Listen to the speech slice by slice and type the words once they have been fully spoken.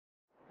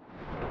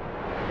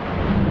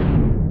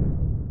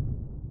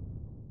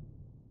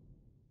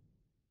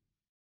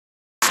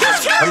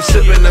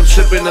I'm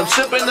sipping, I'm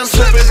sipping, I'm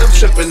sipping, I'm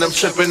sipping, I'm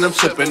sipping, I'm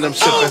sipping, I'm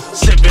sipping.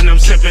 Sipping, I'm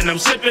sipping, I'm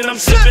sipping, I'm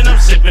sipping, I'm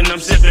sipping, I'm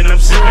sipping,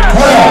 I'm sipping.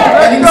 Let's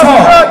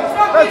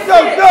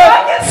go,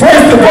 Dutch.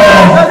 First of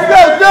all, let's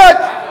go, Dutch.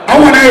 I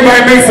want everybody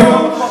to make some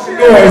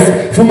noise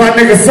for my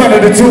nigga son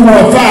of the 215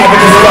 in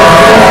this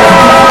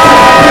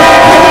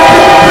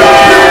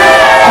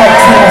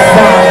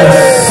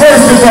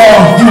First of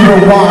all, you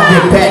will want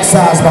your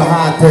backsides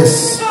behind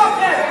this.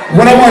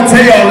 What I want to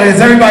tell y'all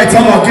is, everybody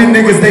talking about getting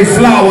niggas they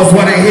flowers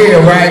when they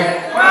here, right?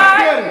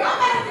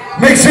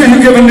 Make sure you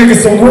give a nigga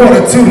some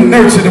water too to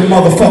nurture them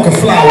motherfucking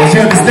flowers,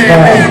 you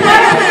understand me?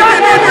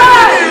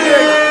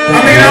 I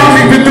mean,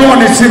 I've been doing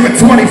this shit for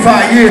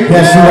 25 years.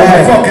 Yes, you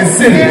have. Fucking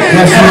city.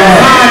 Yes, you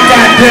have. High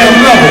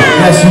goddamn level.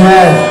 Yes, you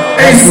have.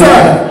 Hey,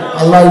 son. I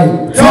love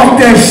you. Talk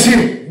that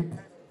shit.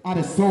 I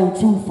done sold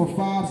 2 for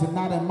 5s and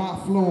not in my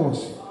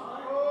floors.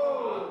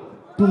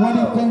 Do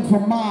anything for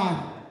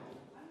mine,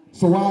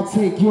 so I'll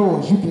take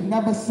yours. You can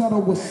never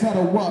settle with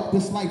settle up.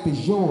 This life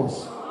is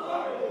yours.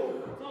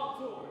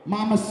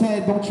 Mama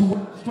said, don't you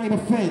walk straight a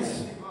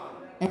fence.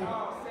 And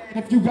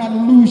if you gotta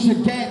lose your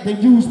gap,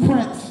 then use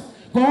Prince.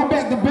 Going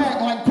back to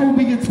back like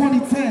Kobe in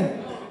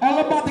 2010. All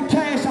about the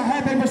cash, I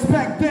had their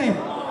respect then.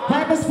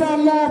 Rappers fell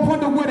low,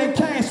 wonder where their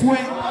cash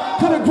went.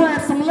 Could've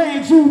grabbed some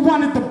land, you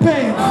wanted the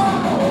bed.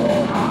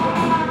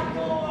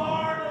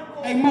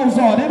 Hey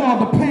Mozart, it all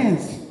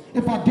depends.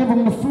 If I give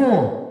them the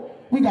floor,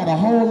 we got a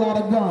whole lot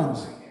of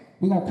guns.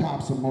 We gonna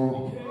cop some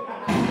more.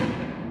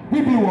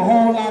 We blew a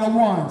whole lot of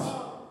ones.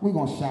 We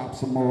gonna shop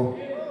some more.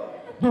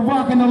 Been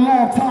rocking a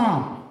long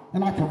time,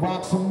 and I can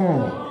rock some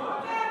more.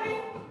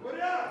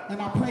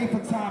 And I pray for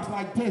times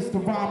like this, to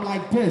rhyme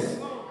like this.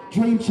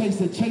 Dream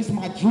chaser, chase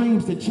my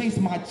dreams, to chase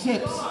my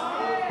chips.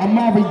 I'm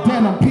Maury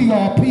Denim,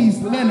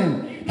 PRP's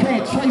linen.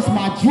 Can't trace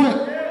my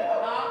drip.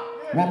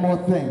 One more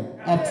thing,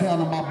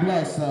 uptown in my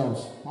blood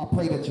cells. I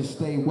pray that you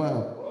stay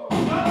well.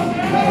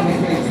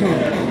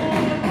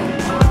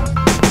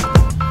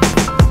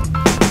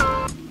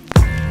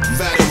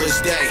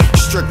 Veterans Day,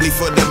 strictly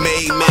for the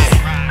made man.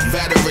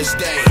 Veterans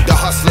Day, the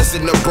hustlers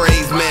and the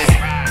brave man.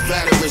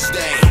 Veterans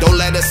Day, don't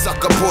let a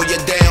sucker pull you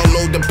down.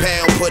 Load the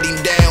pound, put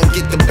him down,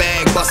 get the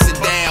bag, bust it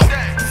down.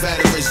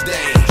 Veterans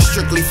Day,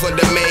 strictly for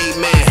the made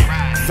man.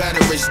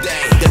 Veterans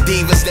Day, the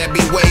divas that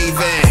be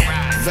waving.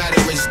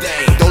 Veterans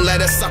Day, don't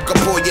let a sucker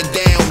pull you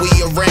down. We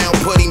around,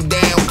 put him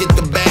down, get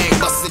the bag,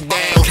 bust it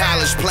down.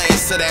 College plans,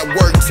 so that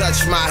work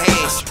touch my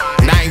hands.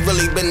 And I ain't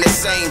really been the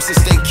same since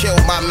they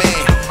killed my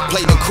man.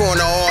 Played the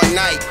corner all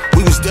night,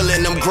 we was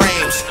dealing them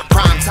grams.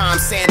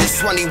 Primetime Sanders,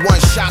 21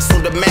 shots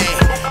on the man.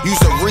 Use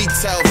a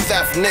retail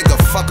theft nigga,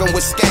 fucking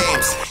with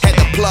scams. Had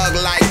the plug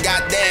like,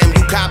 goddamn,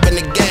 you copping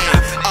the game.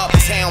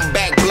 Uptown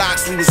back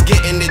blocks, we was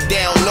getting it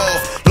down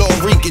north.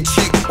 Rican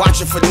chick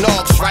watching for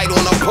knocks right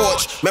on her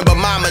porch. Remember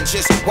mama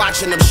just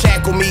watching them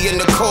shackle me in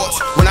the courts.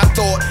 When I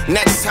thought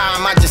next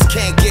time I just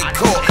can't get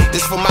caught.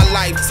 This for my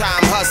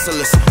lifetime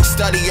hustlers,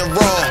 studying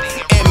raw.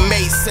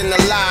 Inmates in the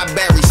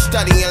library,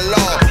 studying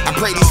law. I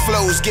pray these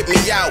flows get me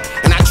out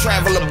and I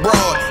travel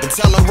abroad and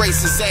tell them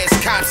racist ass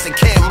cops they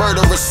can't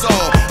murder us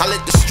all. I lit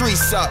the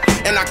streets up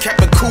and I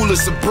kept it cool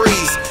as a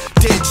breeze.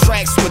 Did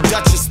tracks with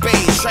Dutch and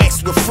Spade,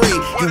 tracks were free.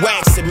 You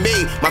asking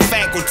me, my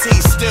faculty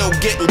still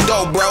getting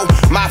dough, bro.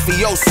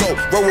 Mafioso,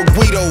 roll with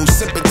Guidos,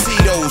 sipping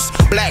Tito's.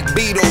 Black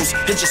Beatles,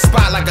 hit your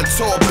spot like a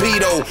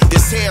torpedo.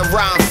 This hair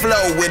rhyme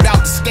flow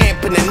without the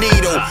stamp and the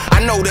needle.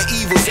 I know the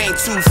evils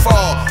ain't too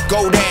far,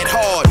 go that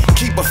hard.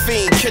 Keep a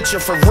fiend kitchen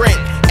for rent,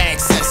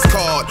 access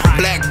card.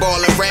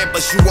 Blackballing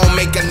rappers, you won't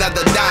make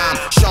another dime.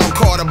 Sean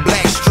Carter,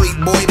 Black Street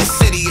boy, the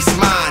city is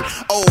mine.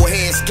 Old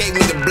heads gave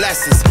me the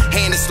blessings,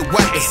 hand us the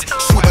weapons.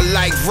 Shooting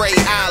like Ray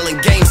Allen,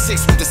 game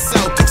 6 with the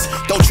Celtics.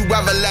 Don't you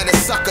ever let a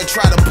sucker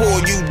try to pull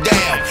you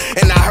down.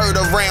 And I heard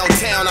around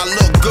town I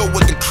look good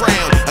with the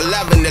crown.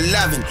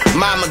 11-11,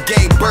 mama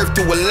gave birth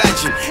to a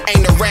legend.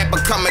 Ain't a rapper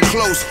coming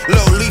close,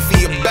 Lil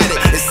Leafy or better.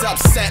 It's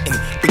upsetting,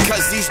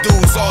 because these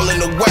dudes all in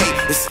the way.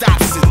 It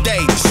stops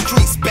today, the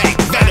streets back,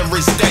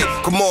 Veterans Day,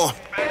 come on.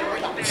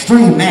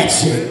 Stream that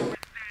shit.